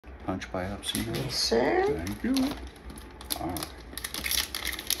punch biopsy now? Yes, sir. Thank you. All right.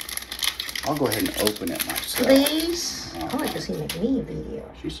 I'll go ahead and open it myself. Please. I like to see me a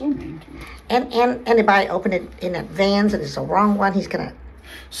video. She's so mean to me. And anybody open it in advance and it's the wrong one, he's gonna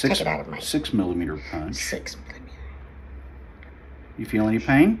take it out of my 6 millimeter punch. 6 millimeter. You feel any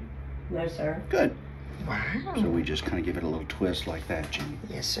pain? No, sir. Good. Wow. So we just kind of give it a little twist like that, Jenny.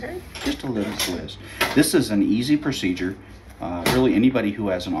 Yes, sir. Just a little twist. This is an easy procedure. Really, anybody who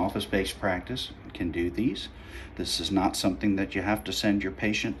has an office-based practice can do these. This is not something that you have to send your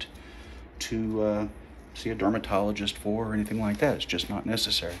patient to see a dermatologist for or anything like that. It's just not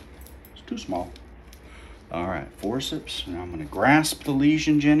necessary. It's too small. All right, forceps. Now I'm going to grasp the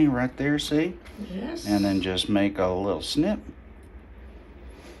lesion, Jenny, right there, see? Yes. And then just make a little snip.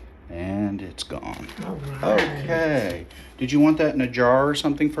 And it's gone. All right. Okay. Did you want that in a jar or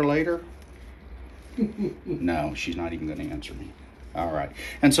something for later? No, she's not even going to answer me. All right.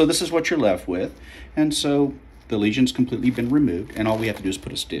 And so this is what you're left with. And so the lesion's completely been removed, and all we have to do is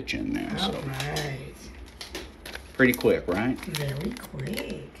put a stitch in now. All So right. pretty quick, right? Very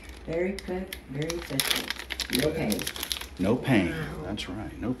quick. Very quick, very efficient. No pain. No pain. Wow. That's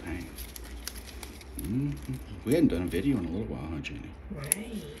right. No pain. We hadn't done a video in a little while, huh, Jenny?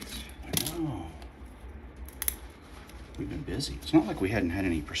 Right. I know. We've been busy. It's not like we hadn't had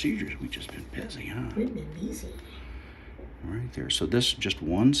any procedures. We've just been busy, huh? We've been busy. Right there. So this, just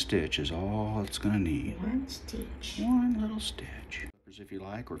one stitch is all it's going to need. One stitch. One little stitch. If you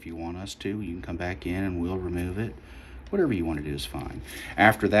like, or if you want us to, you can come back in and we'll remove it. Whatever you want to do is fine.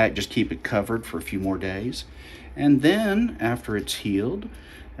 After that, just keep it covered for a few more days. And then, after it's healed,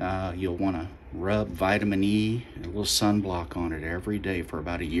 you'll want to rub vitamin E and a little sunblock on it every day for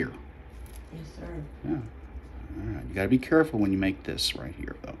about a year. Yes, sir. Yeah. All right. You got to be careful when you make this right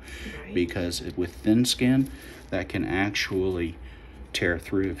here, though, Right. because with thin skin, that can actually tear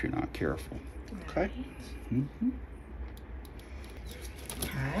through if you're not careful. Okay.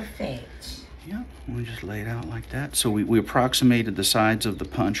 Perfect. Yep. We just lay it out like that. So we approximated the sides of the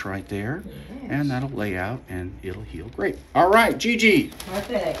punch right there, Yes. and that'll lay out and it'll heal great. All right, Gigi.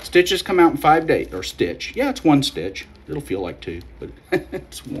 Perfect. Stitches come out in 5 days, or stitch. Yeah, it's one stitch. It'll feel like 2, but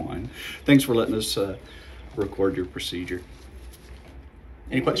it's 1. Thanks for letting us record your procedure.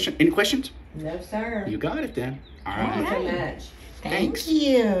 Any questions? No, sir. You got it then. All Thank you right. so much. Thank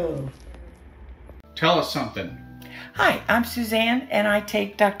you. Tell us something. Hi, I'm Suzanne, and I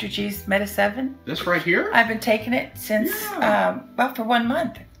take Dr. G's Meta7. This right here? I've been taking it since, Yeah. well, for 1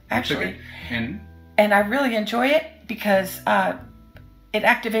 month, actually. Okay. And And I really enjoy it because it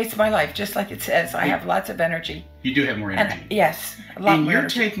activates my life, just like it says. I have lots of energy. you do have more energy. And yes, a lot And more you're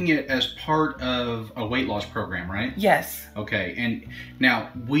energy. taking it as part of a weight loss program, right? Yes. Okay, and now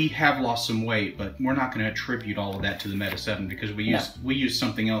we have lost some weight, but we're not going to attribute all of that to the Meta7 because we use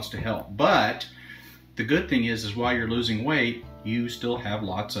something else to help. But the good thing is while you're losing weight, you still have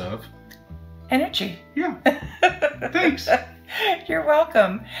lots of Energy. yeah. Thanks. You're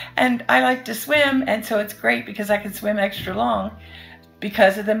welcome. And I like to swim, and so it's great because I can swim extra long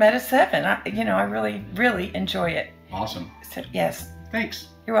because of the Meta7. I really, really enjoy it. Awesome. So, yes, Thanks.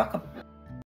 you're welcome.